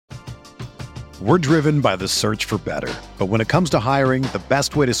We're driven by the search for better. But when it comes to hiring, the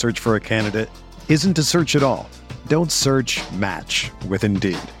best way to search for a candidate isn't to search at all. Don't search, match with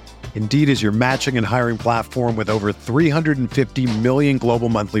Indeed. Indeed is your matching and hiring platform with over 350 million global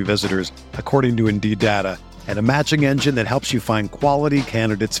monthly visitors, according to Indeed data, and a matching engine that helps you find quality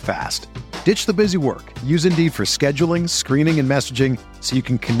candidates fast. Ditch the busy work. Use Indeed for scheduling, screening, and messaging so you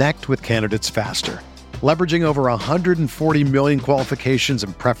can connect with candidates faster. Leveraging over 140 million qualifications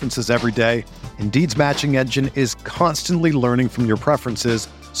and preferences every day, Indeed's matching engine is constantly learning from your preferences,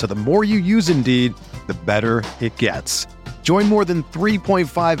 so the more you use Indeed, the better it gets. Join more than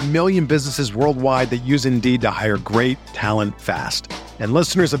 3.5 million businesses worldwide that use Indeed to hire great talent fast. And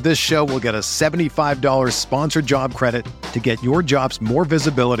listeners of this show will get a $75 sponsored job credit to get your jobs more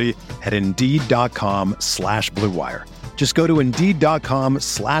visibility at Indeed.com/Blue Wire. Just go to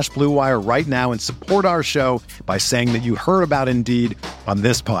Indeed.com/Blue Wire right now and support our show by saying that you heard about Indeed on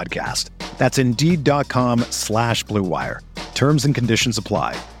this podcast. That's Indeed.com/Blue Wire. Terms and conditions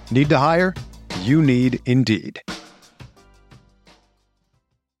apply. Need to hire? You need Indeed.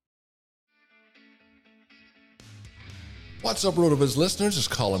 What's up, RotoViz listeners? It's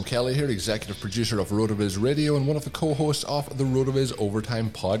Colin Kelly here, executive producer of RotoViz Radio and one of the co-hosts of the RotoViz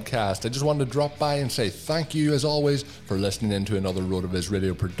Overtime podcast. I just wanted to drop by and say thank you, as always, for listening in to another RotoViz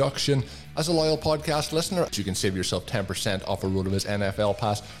Radio production. As a loyal podcast listener, you can save yourself 10% off a RotoViz NFL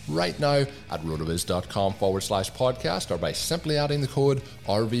pass right now at rotoviz.com/podcast or by simply adding the code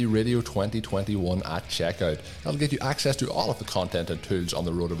RVRadio2021 at checkout. That'll get you access to all of the content and tools on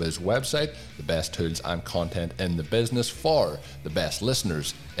the RotoViz website, the best tools and content in the business for the best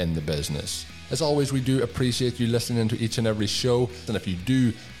listeners in the business. As always, we do appreciate you listening to each and every show, and if you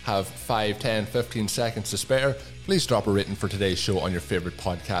do have 5, 10, 15 seconds to spare, please drop a rating for today's show on your favorite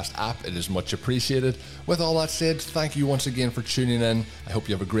podcast app. It is much appreciated. With all that said, thank you once again for tuning in. I hope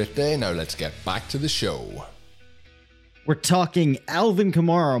you have a great day. Now let's get back to the show. We're talking Alvin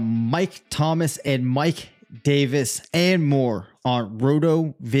Kamara, Mike Thomas, and Mike Davis, and more on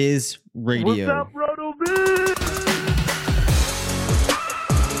RotoViz Radio. What's up, RotoViz?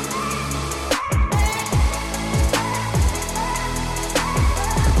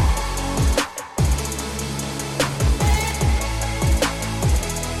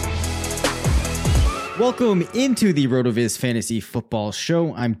 Welcome into the RotoViz Fantasy Football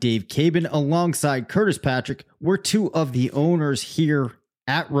Show. I'm Dave Cabin alongside Curtis Patrick. We're two of the owners here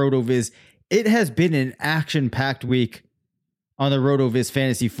at RotoViz. It has been an action-packed week on the RotoViz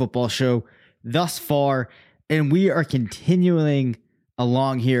Fantasy Football Show thus far, and we are continuing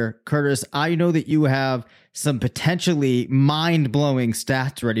along here. Curtis, I know that you have some potentially mind-blowing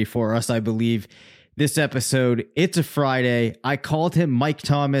stats ready for us, I believe. This episode, it's a Friday. I called him Mike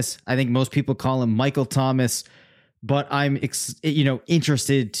Thomas. I think most people call him Michael Thomas, but I'm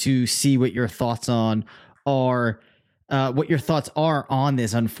interested to see what your thoughts are on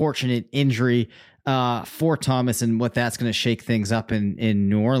this unfortunate injury for Thomas and what that's going to shake things up in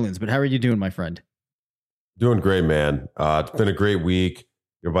New Orleans. But how are you doing, my friend? Doing great, man. It's been a great week.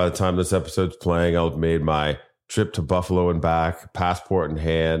 By the time this episode's playing, I'll have made my trip to Buffalo and back, passport in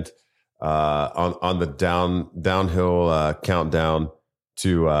hand. On the downhill countdown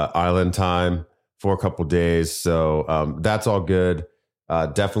to island time for a couple days. So that's all good.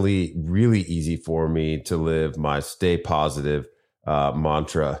 Definitely really easy for me to live my stay positive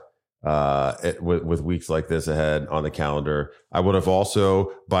mantra with weeks like this ahead on the calendar. I would have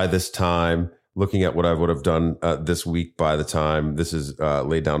also, by this time, looking at what I would have done this week, by the time this is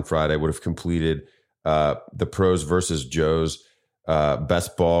laid down Friday, would have completed the Pros versus Joes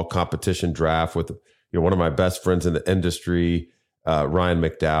best ball competition draft with one of my best friends in the industry, Ryan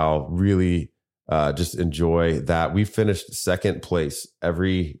McDowell. Really just enjoy that. We finished second place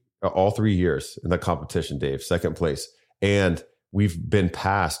all 3 years in the competition, Dave, second place. And we've been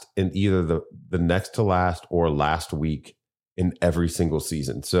passed in either the next to last or last week in every single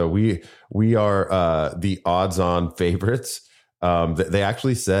season. So we are the odds on favorites. They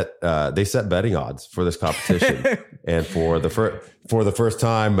actually set betting odds for this competition, and for the first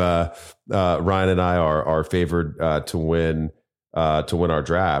time, Ryan and I are favored to win our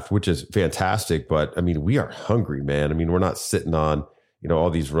draft, which is fantastic. But I mean, we are hungry, man. I mean, we're not sitting on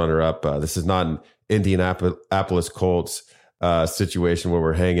all these runner up. This is not an Indianapolis Colts situation where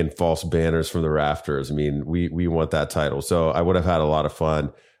we're hanging false banners from the rafters. I mean, we want that title. So I would have had a lot of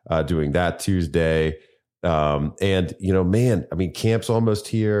fun doing that Tuesday. And man, I mean, camp's almost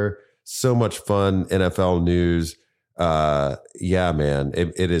here. So much fun NFL news. Yeah, man,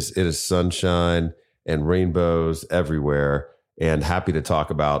 it is sunshine and rainbows everywhere, and happy to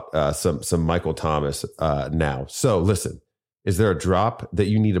talk about some Michael Thomas now. So listen, Is there a drop that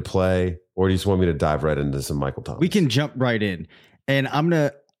you need to play, or do you just want me to dive right into some Michael Thomas? We can jump right in, and I'm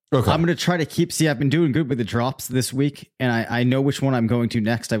gonna try to keep. See, I've been doing good with the drops this week, and I know which one I'm going to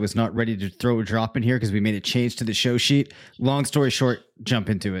next. I was not ready to throw a drop in here because we made a change to the show sheet. Long story short, jump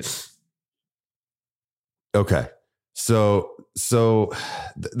into it. Okay, so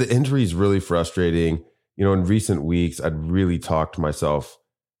the injury is really frustrating. In recent weeks, I'd really talked myself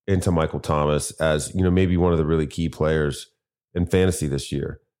into Michael Thomas as maybe one of the really key players in fantasy this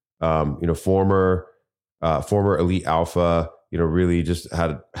year. Former elite alpha. Really just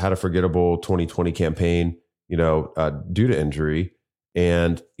had a forgettable 2020 campaign, due to injury,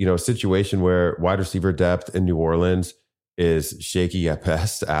 and, a situation where wide receiver depth in New Orleans is shaky at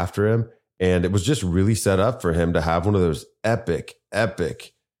best after him. And it was just really set up for him to have one of those epic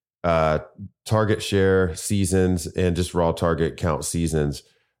target share seasons and just raw target count seasons.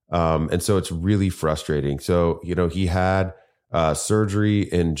 And so it's really frustrating. So, he had surgery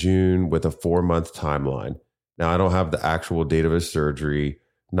in June with a 4-month timeline. Now, I don't have the actual date of his surgery.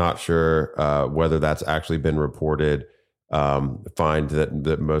 Not sure whether that's actually been reported. Find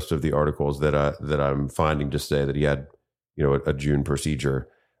that most of the articles that I'm finding just say that he had, a June procedure.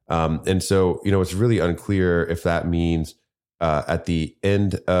 And so, it's really unclear if that means at the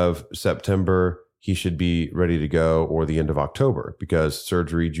end of September, he should be ready to go, or the end of October, because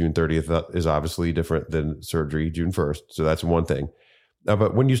surgery June 30th is obviously different than surgery June 1st. So that's one thing.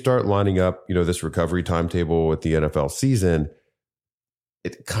 But when you start lining up, this recovery timetable with the NFL season,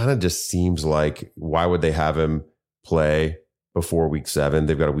 it kind of just seems like, why would they have him play before week 7?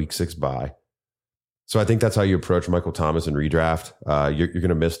 They've got a week 6 bye. So I think that's how you approach Michael Thomas in redraft. You're going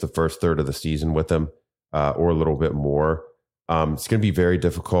to miss the first third of the season with him, or a little bit more. It's going to be very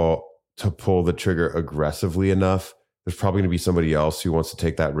difficult to pull the trigger aggressively enough. There's probably going to be somebody else who wants to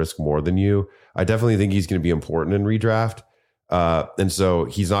take that risk more than you. I definitely think he's going to be important in redraft. And so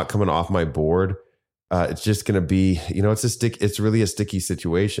he's not coming off my board. It's just going to be, it's really a sticky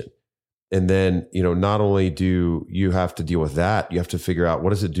situation. And then, not only do you have to deal with that, you have to figure out, what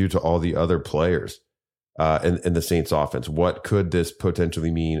does it do to all the other players in the Saints offense? What could this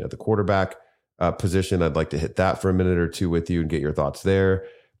potentially mean at the quarterback position? I'd like to hit that for a minute or two with you and get your thoughts there.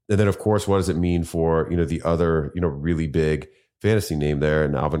 And then, of course, what does it mean for, the other, really big fantasy name there,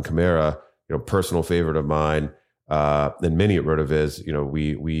 and Alvin Kamara, personal favorite of mine, and many at RotoViz,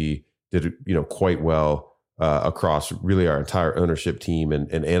 we did, quite well across really our entire ownership team and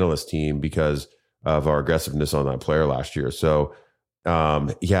analyst team because of our aggressiveness on that player last year. So,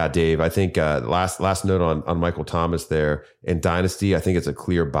 Dave, I think last note on Michael Thomas there in Dynasty, I think it's a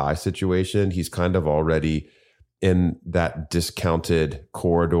clear buy situation. He's kind of already in that discounted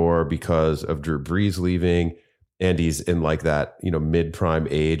corridor because of Drew Brees leaving, and he's in like that, mid-prime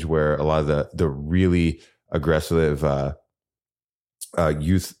age where a lot of the really aggressive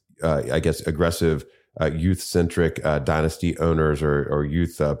youth-centric dynasty owners or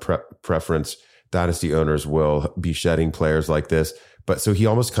youth preference dynasty owners will be shedding players like this. But so he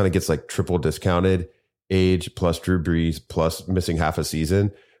almost kind of gets like triple discounted age plus Drew Brees plus missing half a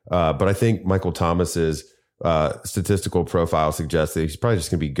season. But I think Michael Thomas's statistical profile suggests that he's probably just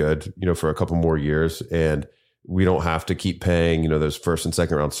going to be good, for a couple more years. And we don't have to keep paying, those first and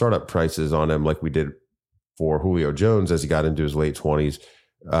second round startup prices on him like we did for Julio Jones as he got into his late 20s.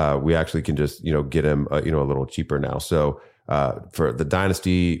 We actually can just, get him, a little cheaper now. So for the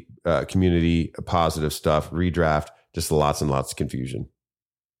dynasty community, positive stuff, redraft, just lots and lots of confusion.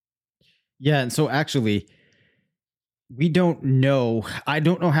 Yeah. And so actually, I don't know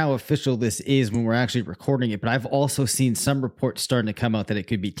how official this is when we're actually recording it, but I've also seen some reports starting to come out that it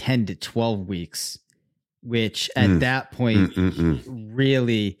could be 10 to 12 weeks, which at that point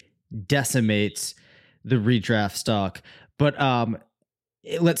really decimates the redraft stock. But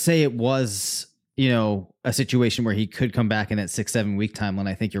let's say it was, a situation where he could come back in that 6-7 week timeline.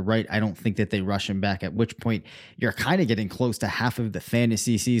 I think you're right. I don't think that they rush him back, at which point you're kind of getting close to half of the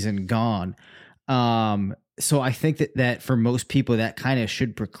fantasy season gone. So I think that for most people, that kind of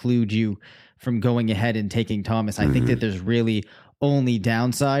should preclude you from going ahead and taking Thomas. I think that there's really only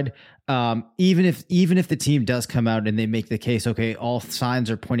downside. Even if the team does come out and they make the case, okay, all signs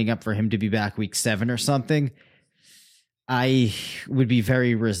are pointing up for him to be back week 7 or something, I would be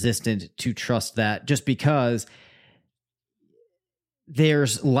very resistant to trust that, just because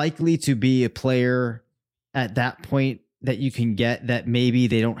there's likely to be a player at that point that you can get that maybe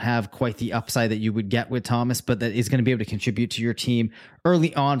they don't have quite the upside that you would get with Thomas, but that is going to be able to contribute to your team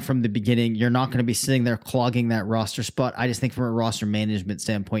early on from the beginning. You're not going to be sitting there clogging that roster spot. I just think from a roster management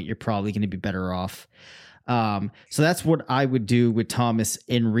standpoint, you're probably going to be better off. So that's what I would do with Thomas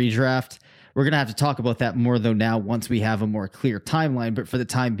in redraft. We're going to have to talk about that more, though, now once we have a more clear timeline. But for the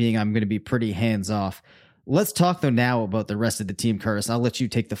time being, I'm going to be pretty hands off. Let's talk, though, now about the rest of the team, Curtis. I'll let you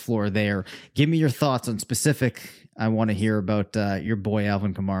take the floor there. Give me your thoughts on specific. I want to hear about your boy,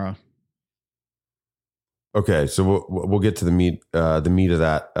 Alvin Kamara. Okay, so we'll get to the meat of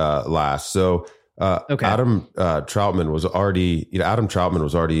that last. So okay. Adam Troutman was already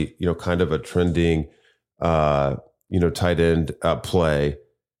kind of a trending tight end play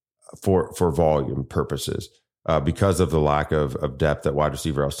for volume purposes because of the lack of depth at wide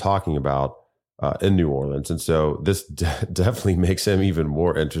receiver I was talking about in New Orleans, and so this definitely makes him even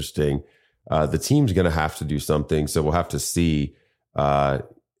more interesting. The team's going to have to do something, so we'll have to see.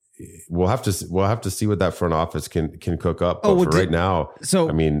 We'll have to see what that front office can cook up. But for right now, so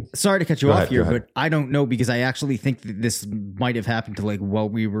I mean, sorry to cut you off here, but I don't know, because I actually think that this might have happened to while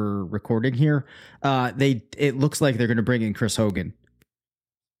we were recording here. It looks like they're going to bring in Chris Hogan,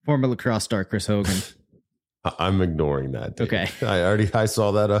 former lacrosse star Chris Hogan. I'm ignoring that. Dude. Okay, I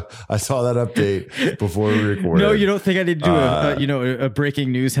saw that. I saw that update before we recorded. No, you don't think I need to do a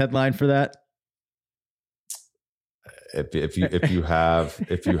breaking news headline for that? If you have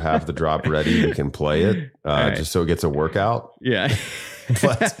the drop ready, we can play it right. Just so it gets a workout. Yeah.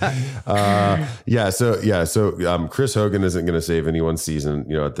 But So Chris Hogan isn't going to save anyone's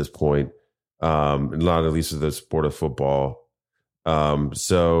season, at this point, not at least of the sport of football. Adam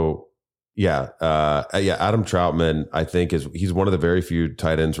Troutman, I think he's one of the very few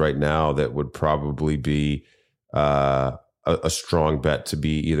tight ends right now that would probably be a strong bet to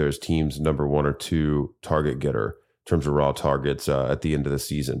be either his team's number 1 or 2 target getter in terms of raw targets at the end of the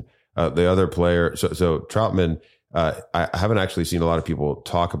season. The other player, so Troutman, I haven't actually seen a lot of people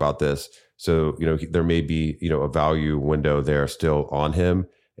talk about this. So, there may be, a value window there still on him.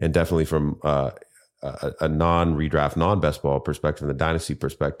 And definitely from a non-redraft, non-best ball perspective, the dynasty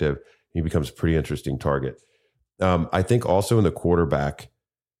perspective, he becomes a pretty interesting target. I think also in the quarterback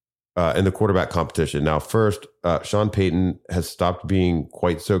competition. Now, first, Sean Payton has stopped being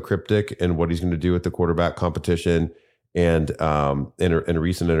quite so cryptic in what he's going to do with the quarterback competition. And in a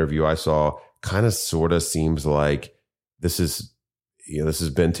recent interview I saw, kind of sort of seems like this has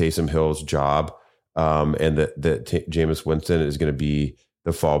been Taysom Hill's job, and that Jameis Winston is going to be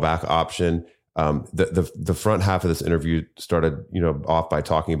the fallback option. The front half of this interview started off by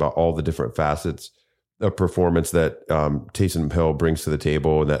talking about all the different facets of performance that Taysom Hill brings to the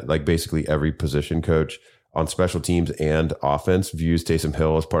table, and that basically every position coach on special teams and offense views Taysom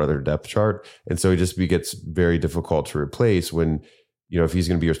Hill as part of their depth chart. And so he just gets very difficult to replace when, if he's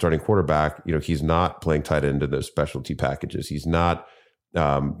going to be your starting quarterback, he's not playing tight end in those specialty packages. He's not,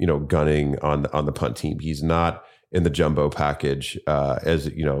 gunning on the punt team. He's not in the jumbo package as,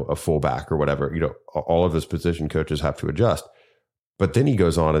 a fullback or whatever. All of his position coaches have to adjust. But then he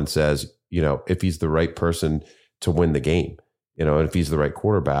goes on and says, if he's the right person to win the game, and if he's the right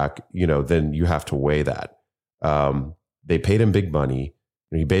quarterback, then you have to weigh that. They paid him big money,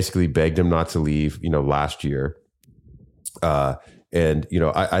 and he basically begged him not to leave, last year. I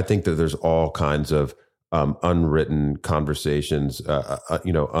think that there's all kinds of unwritten conversations,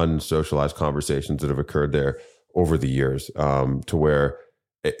 unsocialized conversations that have occurred there over the years, to where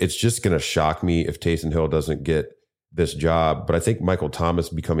it's just going to shock me if Taysom Hill doesn't get this job. But I think Michael Thomas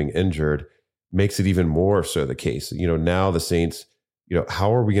becoming injured makes it even more so the case. Now the Saints,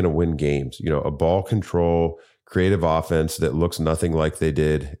 how are we going to win games? A ball control, creative offense that looks nothing like they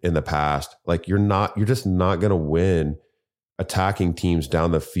did in the past. You're just not going to win attacking teams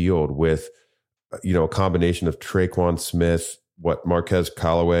down the field with, a combination of Traquan Smith, Marquez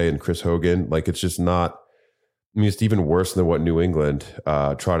Callaway, and Chris Hogan. It's just not, it's even worse than what New England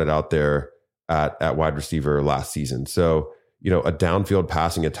trotted out there at wide receiver last season. So, a downfield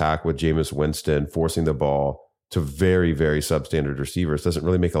passing attack with Jameis Winston forcing the ball to very, very substandard receivers doesn't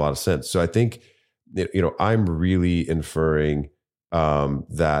really make a lot of sense. So I think, I'm really inferring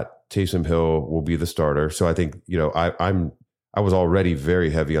that Taysom Hill will be the starter. So I think, I was already very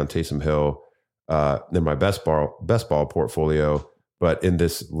heavy on Taysom Hill in my best ball portfolio, but in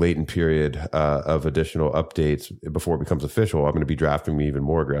this latent period of additional updates before it becomes official, I'm going to be drafting me even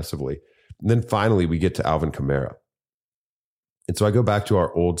more aggressively. And then finally, we get to Alvin Kamara. And so I go back to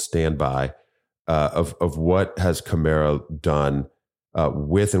our old standby of what has Kamara done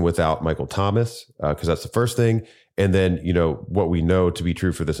with and without Michael Thomas, because that's the first thing. And then, what we know to be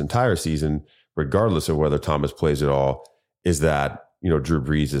true for this entire season, regardless of whether Thomas plays at all, is that, Drew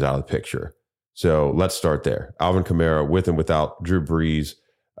Brees is out of the picture. So let's start there. Alvin Kamara with and without Drew Brees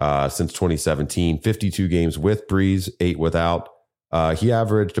since 2017, 52 games with Brees, 8 without. He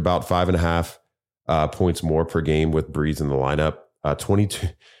averaged about 5.5 points more per game with Brees in the lineup.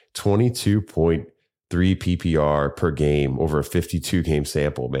 22.3 PPR per game over a 52 game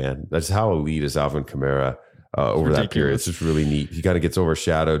sample, man. That's how elite is Alvin Kamara over that period. It's just really neat. He kind of gets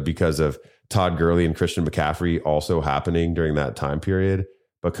overshadowed because of Todd Gurley and Christian McCaffrey also happening during that time period.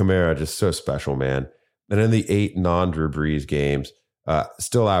 But Kamara just so special, man. And in the 8 non-Drew Brees games,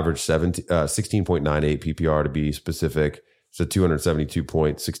 still averaged 16.98 PPR to be specific. So 272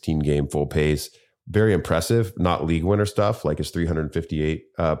 point, 16 game full pace. Very impressive, not league winner stuff like his 358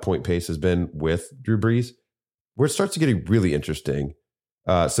 point pace has been with Drew Brees. Where it starts to get really interesting.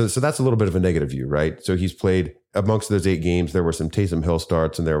 So that's a little bit of a negative view, right? So he's played amongst those 8 games. There were some Taysom Hill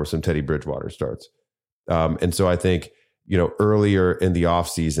starts and there were some Teddy Bridgewater starts. And so I think, earlier in the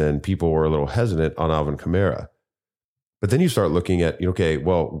offseason, people were a little hesitant on Alvin Kamara. But then you start looking at,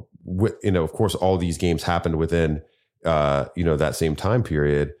 of course, all these games happened within, that same time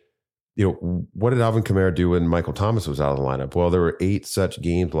period. What did Alvin Kamara do when Michael Thomas was out of the lineup? Well, there were 8 such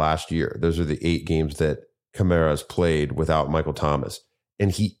games last year. Those are the 8 games that Kamara's played without Michael Thomas.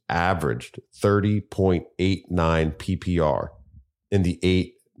 And he averaged 30.89 PPR in the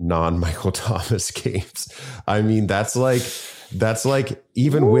 8 non-Michael Thomas games. I mean, that's like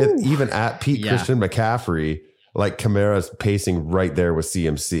even at peak Christian McCaffrey, like Kamara's pacing right there with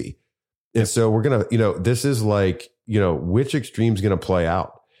CMC. And so we're going to, this is like, which extreme's going to play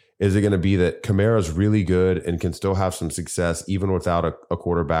out? Is it going to be that Kamara's really good and can still have some success even without a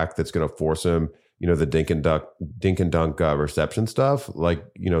quarterback that's going to force him, the dink and dunk reception stuff, like,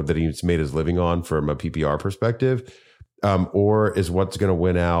 that he's made his living on from a PPR perspective? Or is what's going to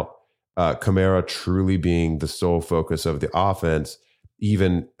win out Kamara truly being the sole focus of the offense,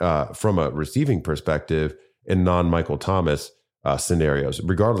 even from a receiving perspective in non-Michael Thomas scenarios,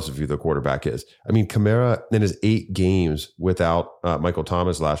 regardless of who the quarterback is? I mean, Kamara in his 8 games without Michael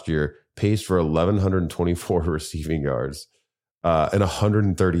Thomas last year paced for 1,124 receiving yards and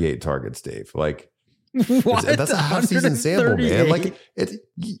 138 targets, Dave. Like, that's a half-season sample, man. Like,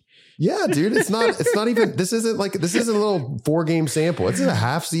 yeah, dude, it's not even, this isn't a little 4-game sample. It's a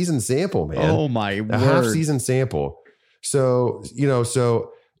half-season sample, man. Oh my word. A half-season sample. So,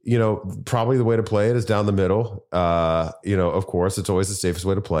 probably the way to play it is down the middle. Of course, it's always the safest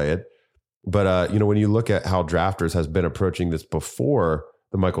way to play it. But, when you look at how Drafters has been approaching this before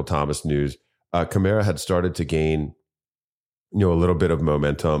the Michael Thomas news, Kamara had started to gain, a little bit of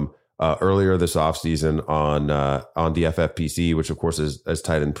momentum earlier this offseason on the FFPC, which of course is as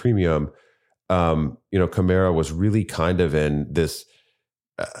tight end premium. Kamara was really kind of in this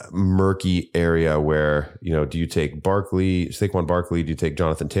murky area where, do you take Saquon Barkley? Do you take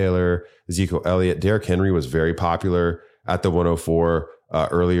Jonathan Taylor, Ezekiel Elliott? Derrick Henry was very popular at the 104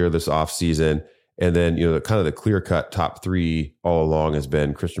 earlier this offseason. And then, kind of the clear-cut top 3 all along has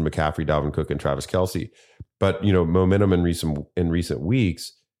been Christian McCaffrey, Dalvin Cook, and Travis Kelce. But, momentum in recent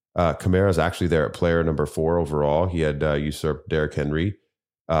weeks, Kamara's actually there at player number 4 overall. He had usurped Derrick Henry.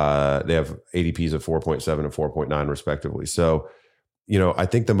 They have ADPs of 4.7 and 4.9 respectively. So, I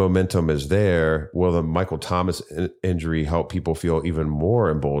think the momentum is there. Will the Michael Thomas injury help people feel even more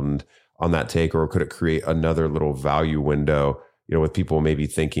emboldened on that take, or could it create another little value window, with people maybe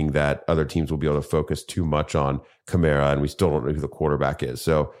thinking that other teams will be able to focus too much on Kamara and we still don't know who the quarterback is?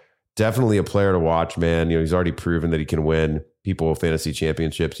 So definitely a player to watch, man. He's already proven that he can win people fantasy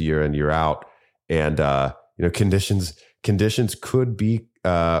championships year in, year out. And, conditions could be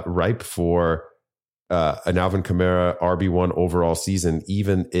ripe for an Alvin Kamara RB1 overall season,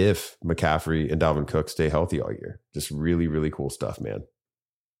 even if McCaffrey and Dalvin Cook stay healthy all year. Just really, really cool stuff, man.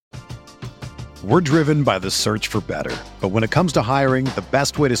 We're driven by the search for better. But when it comes to hiring, the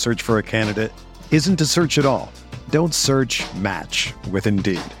best way to search for a candidate isn't to search at all. Don't search, match with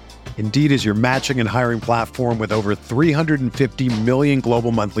Indeed. Indeed is your matching and hiring platform with over 350 million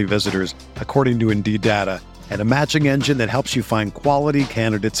global monthly visitors, according to Indeed data, and a matching engine that helps you find quality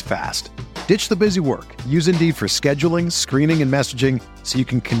candidates fast. Ditch the busy work. Use Indeed for scheduling, screening, and messaging so you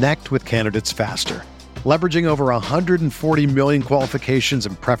can connect with candidates faster. Leveraging over 140 million qualifications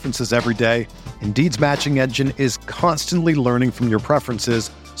and preferences every day, Indeed's matching engine is constantly learning from your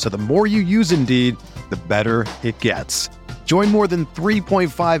preferences, so the more you use Indeed, the better it gets. Join more than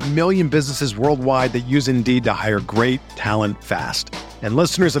 3.5 million businesses worldwide that use Indeed to hire great talent fast. And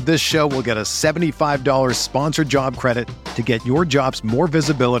listeners of this show will get a $75 sponsored job credit to get your jobs more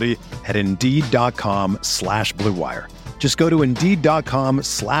visibility at Indeed.com/Blue Wire. Just go to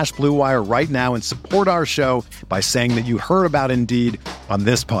Indeed.com/Blue Wire right now and support our show by saying that you heard about Indeed on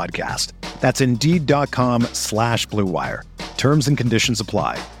this podcast. That's Indeed.com/Blue Wire. Terms and conditions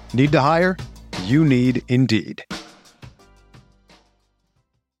apply. Need to hire? You need Indeed.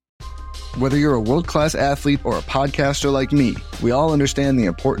 Whether you're a world-class athlete or a podcaster like me, we all understand the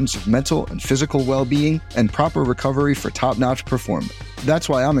importance of mental and physical well-being and proper recovery for top-notch performance. That's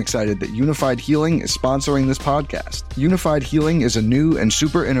why I'm excited that Unified Healing is sponsoring this podcast. Unified Healing is a new and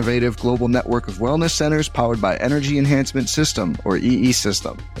super innovative global network of wellness centers powered by Energy Enhancement System, or EE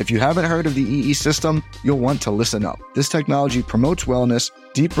System. If you haven't heard of the EE System, you'll want to listen up. This technology promotes wellness,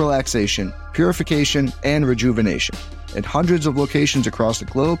 deep relaxation, purification, and rejuvenation. In hundreds of locations across the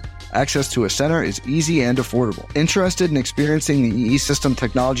globe, access to a center is easy and affordable. Interested in experiencing the EE System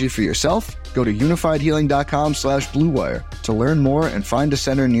technology for yourself? Go to unifiedhealing.com/bluewire to learn more and find a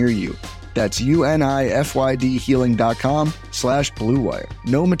center near you. That's unifydhealing.com/bluewire.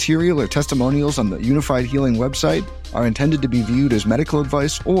 No material or testimonials on the Unified Healing website are intended to be viewed as medical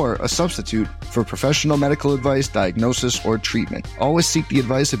advice or a substitute for professional medical advice, diagnosis, or treatment. Always seek the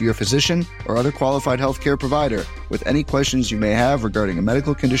advice of your physician or other qualified healthcare provider with any questions you may have regarding a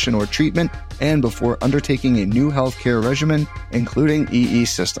medical condition or treatment and before undertaking a new healthcare regimen, including EE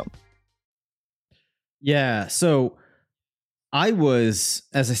System. Yeah, so I was,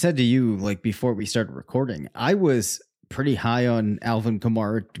 as I said to you, like before we started recording, I was pretty high on Alvin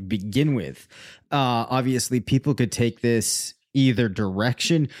Kamara to begin with. Obviously, people could take this either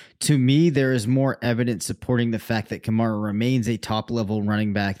direction. To me, there is more evidence supporting the fact that Kamara remains a top-level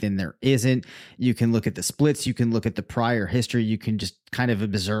running back than there isn't. You can look at the splits. You can look at the prior history. You can just kind of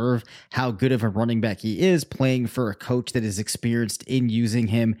observe how good of a running back he is, playing for a coach that is experienced in using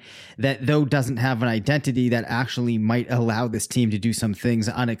him, that though doesn't have an identity, that actually might allow this team to do some things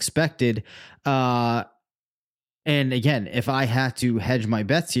unexpected. And again, if I have to hedge my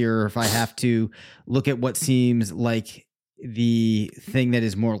bets here, or if I have to look at what seems like the thing that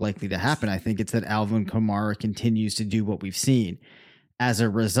is more likely to happen, I think it's that Alvin Kamara continues to do what we've seen. As a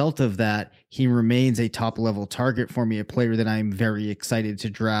result of that, he remains a top-level target for me, a player that I'm very excited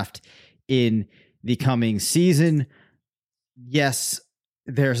to draft in the coming season. Yes,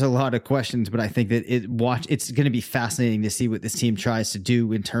 there's a lot of questions, but I think that it's going to be fascinating to see what this team tries to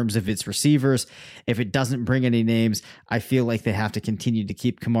do in terms of its receivers. If it doesn't bring any names, I feel like they have to continue to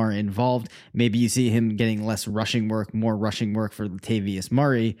keep Kamara involved. Maybe you see him getting less rushing work, more rushing work for Latavius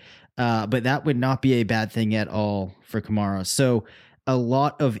Murray, but that would not be a bad thing at all for Kamara. So a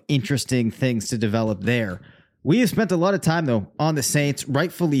lot of interesting things to develop there. We have spent a lot of time, though, on the Saints,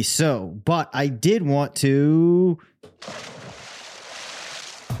 rightfully so, but I did want to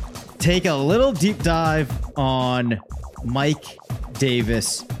take a little deep dive on Mike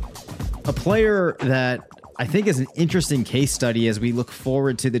Davis, a player that I think is an interesting case study as we look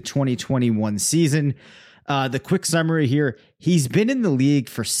forward to the 2021 season. The quick summary here, he's been in the league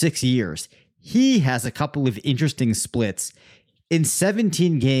for 6 years. He has a couple of interesting splits. In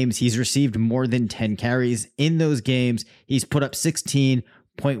 17 games, he's received more than 10 carries. In those games, he's put up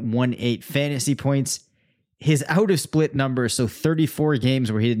 16.18 fantasy points. His out of split numbers, so 34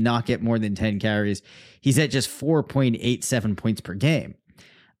 games where he did not get more than 10 carries, he's at just 4.87 points per game.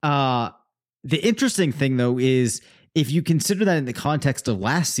 The interesting thing, though, is if you consider that in the context of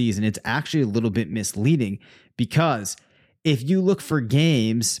last season, it's actually a little bit misleading, because if you look for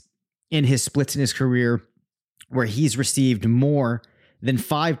games in his splits in his career where he's received more than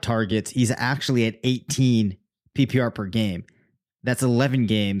 5 targets, he's actually at 18 PPR per game. That's 11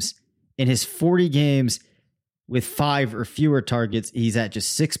 games. In his 40 games with 5 or fewer targets, he's at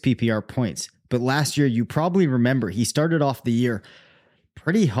just 6 PPR points. But last year, you probably remember, he started off the year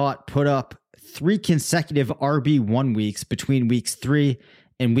pretty hot, put up 3 consecutive RB1 weeks between weeks 3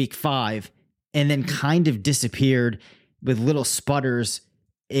 and week 5, and then kind of disappeared with little sputters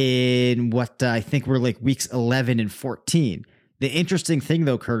in what I think were like weeks 11 and 14. The interesting thing,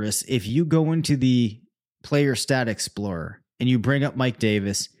 though, Curtis, if you go into the Player Stat Explorer and you bring up Mike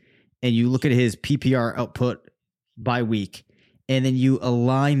Davis and you look at his PPR output by week, and then you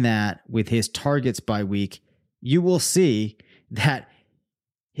align that with his targets by week, you will see that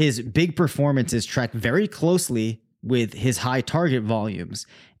his big performances track very closely with his high target volumes.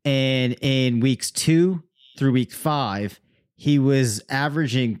 And in weeks 2 through week 5, he was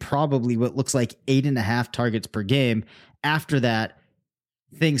averaging probably what looks like 8.5 targets per game. After that,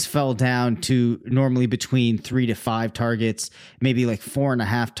 things fell down to normally between 3 to 5 targets, maybe like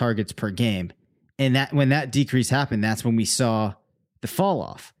 4.5 targets per game. And that when that decrease happened, that's when we saw the fall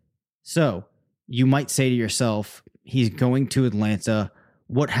off. So you might say to yourself, he's going to Atlanta.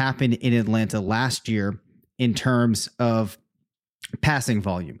 What happened in Atlanta last year in terms of passing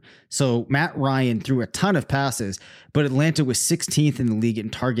volume. So Matt Ryan threw a ton of passes, but Atlanta was 16th in the league in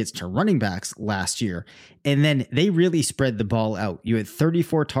targets to running backs last year. And then they really spread the ball out. You had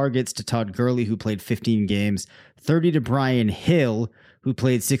 34 targets to Todd Gurley, who played 15 games, 30 to Brian Hill, who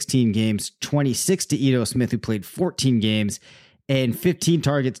played 16 games, 26 to Ito Smith, who played 14 games, and 15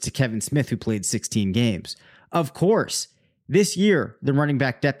 targets to Kevin Smith, who played 16 games. Of course, this year, the running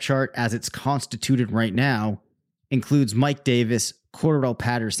back depth chart as it's constituted right now includes Mike Davis, Cordarrelle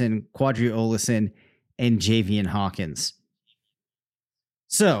Patterson, Quadri Olison, and Javian Hawkins.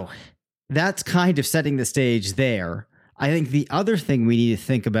 So that's kind of setting the stage there. I think the other thing we need to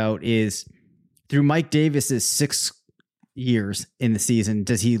think about is through Mike Davis's 6 years in the season,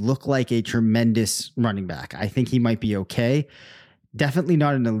 does he look like a tremendous running back? I think he might be okay. Definitely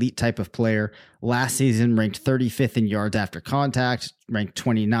not an elite type of player. Last season ranked 35th in yards after contact, ranked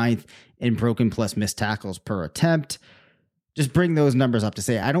 29th in broken plus missed tackles per attempt. Just bring those numbers up to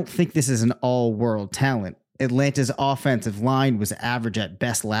say, I don't think this is an all-world talent. Atlanta's offensive line was average at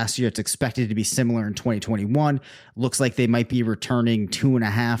best last year. It's expected to be similar in 2021. Looks like they might be returning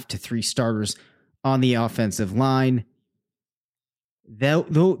 2.5 to 3 starters on the offensive line.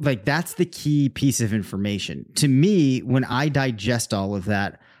 Though, like, that's the key piece of information. To me, when I digest all of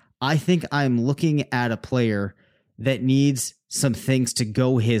that, I think I'm looking at a player that needs some things to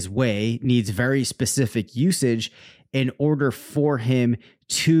go his way, needs very specific usage in order for him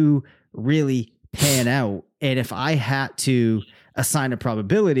to really pan out. And if I had to assign a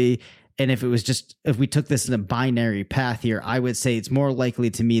probability, and if we took this in a binary path here, I would say it's more likely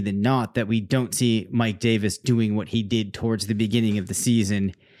to me than not that we don't see Mike Davis doing what he did towards the beginning of the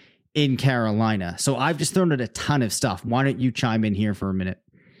season in Carolina. So I've just thrown out a ton of stuff. Why don't you chime in here for a minute?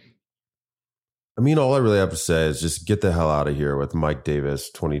 I mean, all I really have to say is just get the hell out of here with Mike Davis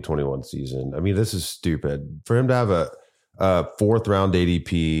 2021 season. I mean, this is stupid. For him to have a 4th round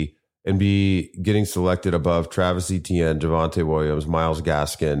ADP and be getting selected above Travis Etienne, Javonte Williams, Myles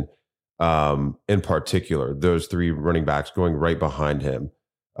Gaskin, in particular, those 3 running backs going right behind him,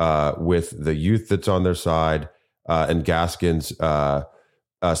 with the youth that's on their side, and Gaskin's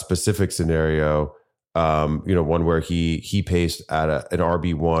specific scenario, one where he paced at an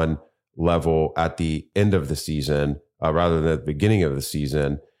RB1 level at the end of the season, rather than at the beginning of the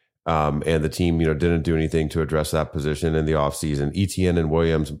season. And the team, didn't do anything to address that position in the offseason. Etienne and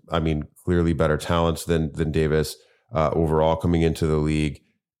Williams, I mean, clearly better talents than Davis overall coming into the league.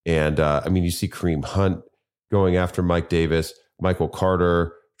 And I mean, you see Kareem Hunt going after Mike Davis, Michael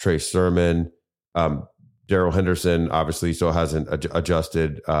Carter, Trey Sermon, Darrell Henderson obviously still hasn't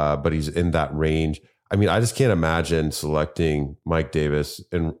adjusted, but he's in that range. I mean, I just can't imagine selecting Mike Davis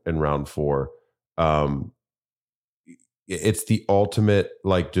in round 4. It's the ultimate,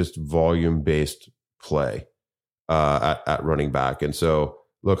 like, just volume-based play at running back. And so,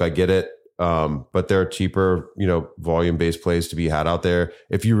 look, I get it, but there are cheaper, volume-based plays to be had out there.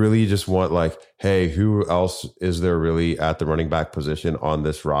 If you really just want, like, hey, who else is there really at the running back position on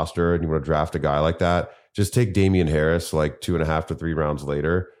this roster, and you want to draft a guy like that, just take Damian Harris like 2.5 to 3 rounds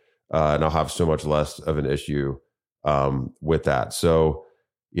later. And I'll have so much less of an issue with that. So,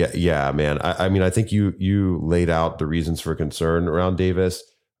 yeah, man. I mean, I think you laid out the reasons for concern around Davis.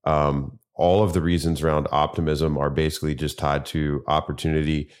 All of the reasons around optimism are basically just tied to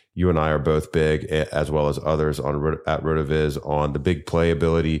opportunity. You and I are both big, as well as others at RotoViz, on the big play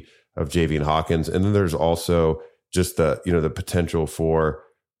ability of Javian Hawkins. And then there's also just the potential for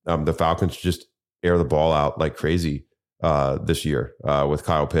the Falcons to just air the ball out like crazy this year with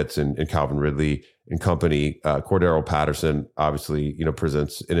Kyle Pitts and Calvin Ridley and company. Cordarrelle Patterson obviously,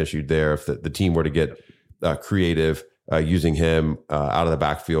 presents an issue there. If the team were to get creative using him out of the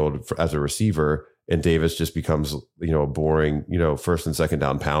backfield as a receiver, and Davis just becomes, a boring, first and second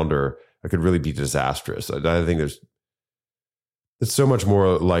down pounder, it could really be disastrous. I think it's so much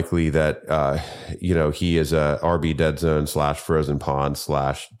more likely that, he is a RB dead zone / frozen pond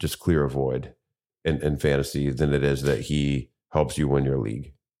 / just clear avoid in fantasy than it is that he helps you win your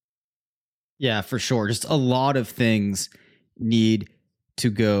league. Yeah, for sure. Just a lot of things need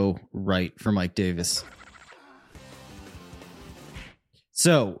to go right for Mike Davis.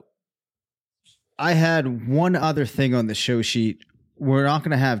 So I had one other thing on the show sheet. We're not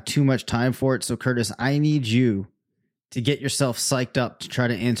going to have too much time for it. So Curtis, I need you to get yourself psyched up to try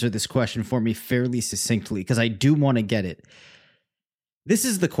to answer this question for me fairly succinctly, because I do want to get it. This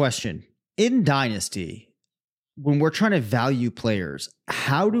is the question. In Dynasty, when we're trying to value players,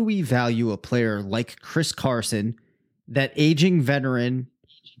 how do we value a player like Chris Carson, that aging veteran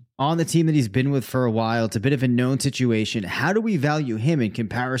on the team that he's been with for a while? It's a bit of a known situation. How do we value him in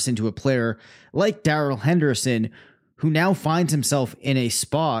comparison to a player like Darrell Henderson, who now finds himself in a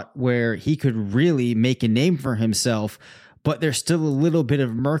spot where he could really make a name for himself, but there's still a little bit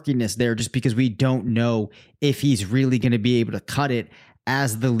of murkiness there just because we don't know if he's really going to be able to cut it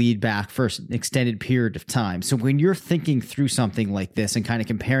as the lead back for an extended period of time. So when you're thinking through something like this and kind of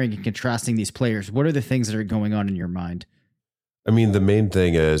comparing and contrasting these players, what are the things that are going on in your mind? I mean, the main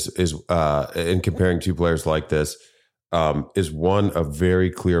thing is in comparing two players like this, is one a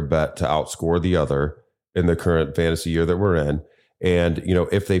very clear bet to outscore the other in the current fantasy year that we're in. And, you know,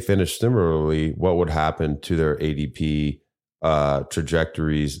 if they finish similarly, what would happen to their ADP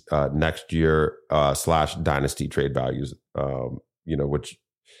trajectories next year / dynasty trade values, you know, which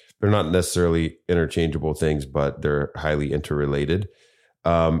they're not necessarily interchangeable things, but they're highly interrelated.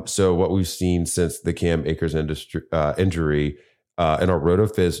 So what we've seen since the Cam Akers injury in our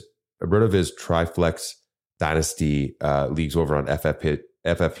RotoViz Triflex Dynasty leagues over on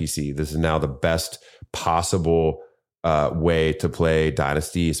FFPC, this is now the best possible way to play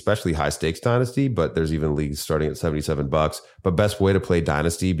Dynasty, especially high stakes Dynasty, but there's even leagues starting at $77. But best way to play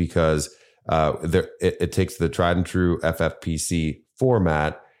Dynasty because it takes the tried and true FFPC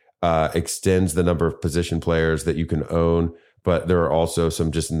format, extends the number of position players that you can own, but there are also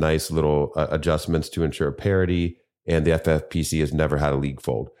some just nice little adjustments to ensure parity, and the FFPC has never had a league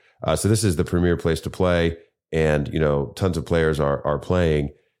fold. So this is the premier place to play, and you know tons of players are playing.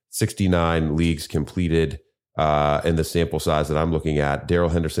 69 leagues completed in the sample size that I'm looking at. Darrell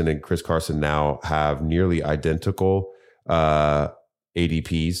Henderson and Chris Carson now have nearly identical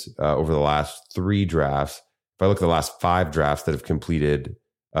ADPs over the last 3 drafts. If I look at the last 5 drafts that have completed,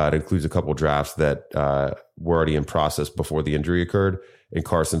 it includes a couple drafts that were already in process before the injury occurred, and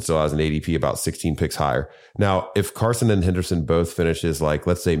Carson still has an ADP about 16 picks higher. Now, if Carson and Henderson both finishes like,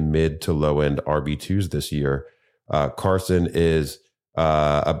 let's say, mid to low end RB2s this year, Carson is,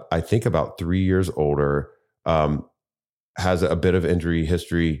 I think, about 3 years older, has a bit of injury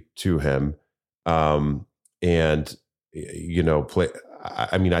history to him, and you know,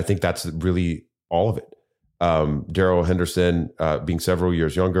 I think that's really all of it. Darrell Henderson being several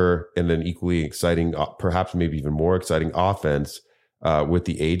years younger and an equally exciting, perhaps maybe even more exciting offense with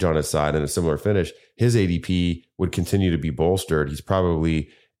the age on his side and a similar finish, his ADP would continue to be bolstered. He's probably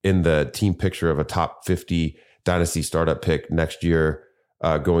in the team picture of a top 50 dynasty startup pick next year,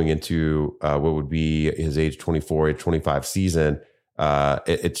 going into what would be his age 24, age 25 season.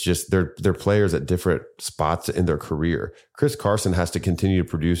 It's just they're players at different spots in their career. Chris Carson has to continue to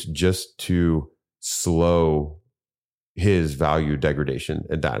produce just to slow his value degradation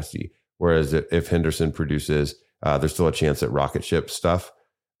in dynasty. Whereas if Henderson produces, there's still a chance at rocket ship stuff.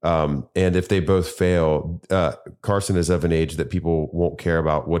 And if they both fail, Carson is of an age that people won't care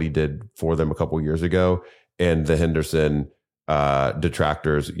about what he did for them a couple years ago. And the Henderson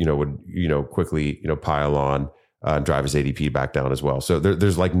detractors, would, quickly, pile on and drive his ADP back down as well. So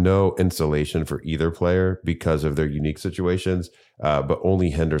there's like no insulation for either player because of their unique situations. But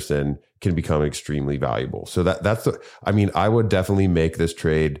only Henderson can become extremely valuable. So I would definitely make this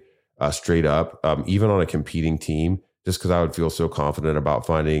trade straight up, even on a competing team, just because I would feel so confident about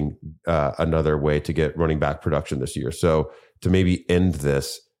finding another way to get running back production this year. So to maybe end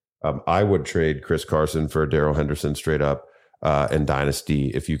this, I would trade Chris Carson for Darrell Henderson straight up in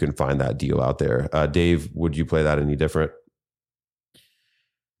Dynasty if you can find that deal out there. Dave, would you play that any different?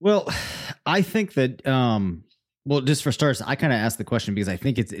 Well, I think that, just for starters, I kind of asked the question because I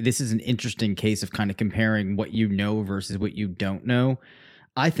think this is an interesting case of kind of comparing what you know versus what you don't know.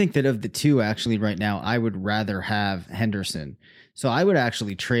 I think that of the two, actually, right now, I would rather have Henderson. So I would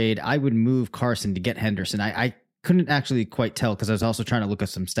actually I would move Carson to get Henderson. I couldn't actually quite tell because I was also trying to look at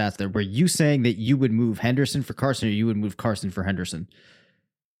some stats there. Were you saying that you would move Henderson for Carson or you would move Carson for Henderson?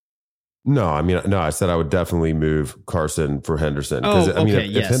 No, I said I would definitely move Carson for Henderson. Because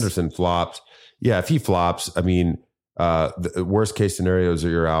if Henderson flops, if he flops, the worst case scenarios are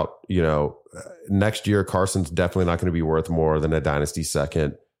you're out, next year, Carson's definitely not going to be worth more than a dynasty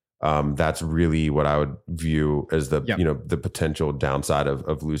second. That's really what I would view as the potential downside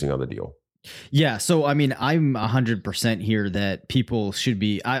of losing on the deal. Yeah. So, I'm 100% here that people should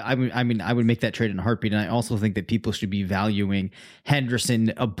be, I would make that trade in a heartbeat. And I also think that people should be valuing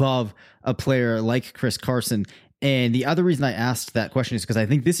Henderson above a player like Chris Carson. And the other reason I asked that question is because I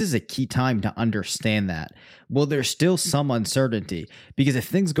think this is a key time to understand that. Well, there's still some uncertainty because if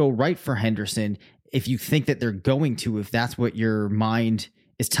things go right for Henderson, if you think that they're going to, if that's what your mind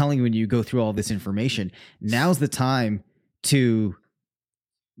is telling you when you go through all this information, now's the time to,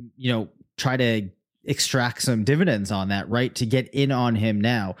 try to extract some dividends on that, right? To get in on him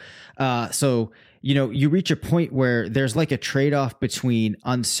now. So, you reach a point where there's like a trade-off between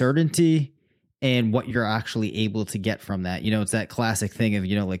uncertainty and what you're actually able to get from that. You know, it's that classic thing of,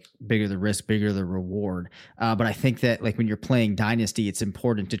 you know, like bigger the risk, bigger the reward. But I think that like when you're playing Dynasty, it's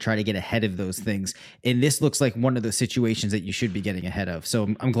important to try to get ahead of those things. And this looks like one of the situations that you should be getting ahead of.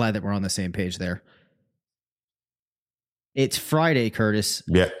 So I'm glad that we're on the same page there. It's Friday, Curtis.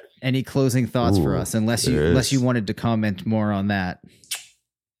 Yeah. Any closing thoughts for us? Unless you wanted to comment more on that.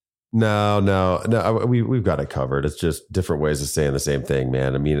 No. We've got it covered. It's just different ways of saying the same thing,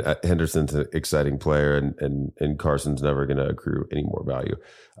 man. I mean, Henderson's an exciting player, and Carson's never going to accrue any more value.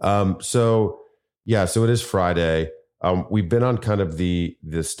 So it is Friday. We've been on kind of the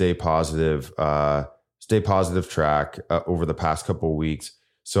stay positive track over the past couple of weeks.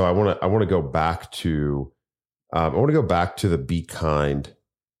 So I want to go back to the Be Kind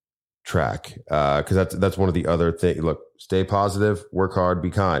track because that's one of the other things. Look, stay positive, work hard,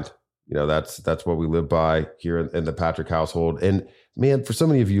 be kind. You know, that's what we live by here in the Patrick household. And man, for so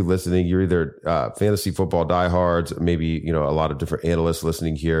many of you listening, you're either fantasy football diehards, maybe, you know, a lot of different analysts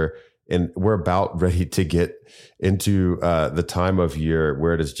listening here. And we're about ready to get into the time of year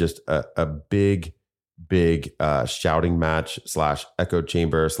where it is just a big shouting match / echo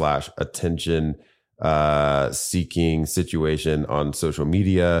chamber / attention seeking situation on social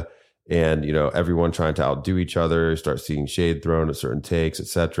media. And, you know, everyone trying to outdo each other, start seeing shade thrown at certain takes,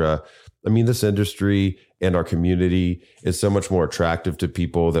 etc. I mean, this industry and our community is so much more attractive to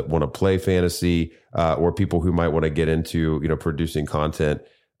people that want to play fantasy or people who might want to get into, you know, producing content.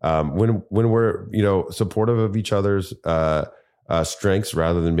 When we're, you know, supportive of each other's strengths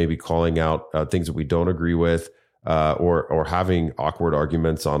rather than maybe calling out things that we don't agree with or having awkward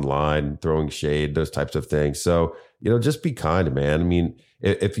arguments online, throwing shade, those types of things. So, you know, just be kind, man. I mean,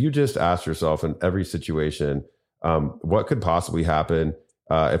 if you just ask yourself in every situation, what could possibly happen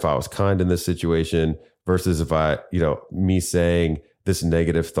if I was kind in this situation versus if me saying this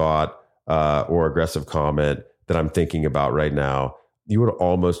negative thought or aggressive comment that I'm thinking about right now, you would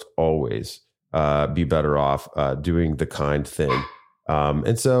almost always be better off doing the kind thing.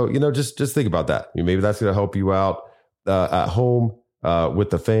 And so, you know, just think about that. I mean, maybe that's going to help you out at home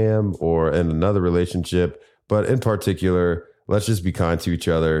with the fam or in another relationship. But in particular, let's just be kind to each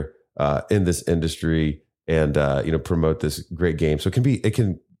other in this industry and, you know, promote this great game. So it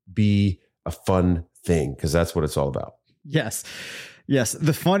can be a fun thing because that's what it's all about. Yes.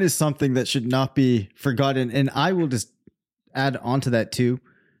 The fun is something that should not be forgotten. And I will just add on to that too.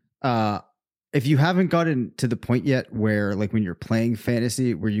 If you haven't gotten to the point yet where like when you're playing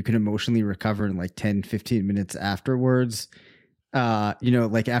fantasy, where you can emotionally recover in like 10, 15 minutes afterwards, you know,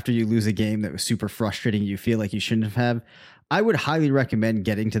 like after you lose a game that was super frustrating, you feel like you shouldn't have, I would highly recommend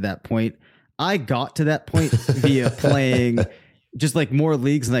getting to that point. I got to that point via playing just like more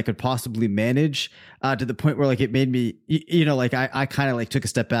leagues than I could possibly manage, to the point where like it made me, you know, like I kind of like took a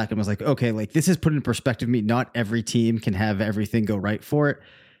step back and was like, okay, like this is put in perspective me. Not every team can have everything go right for it.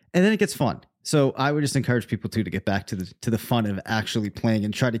 And then it gets fun. So I would just encourage people to get back to the fun of actually playing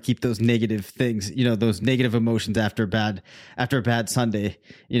and try to keep those negative things, you know, those negative emotions after a bad Sunday,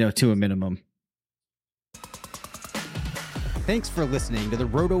 you know, to a minimum. Thanks for listening to the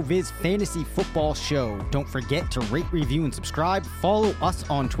RotoViz Fantasy Football Show. Don't forget to rate, review, and subscribe. Follow us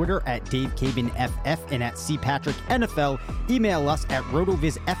on Twitter at DaveCabinFF and at CPatrickNFL. Email us at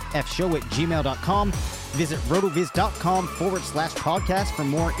rotovizffshow@gmail.com. Visit rotoviz.com/podcast for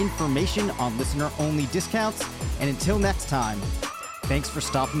more information on listener-only discounts. And until next time, thanks for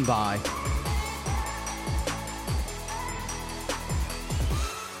stopping by.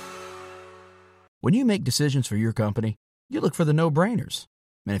 When you make decisions for your company, you look for the no-brainers.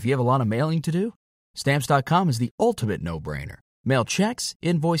 And if you have a lot of mailing to do, Stamps.com is the ultimate no-brainer. Mail checks,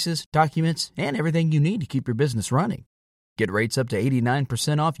 invoices, documents, and everything you need to keep your business running. Get rates up to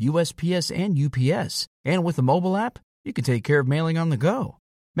 89% off USPS and UPS. And with the mobile app, you can take care of mailing on the go.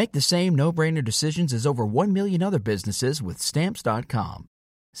 Make the same no-brainer decisions as over 1 million other businesses with Stamps.com.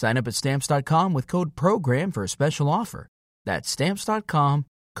 Sign up at Stamps.com with code PROGRAM for a special offer. That's Stamps.com,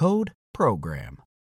 code PROGRAM.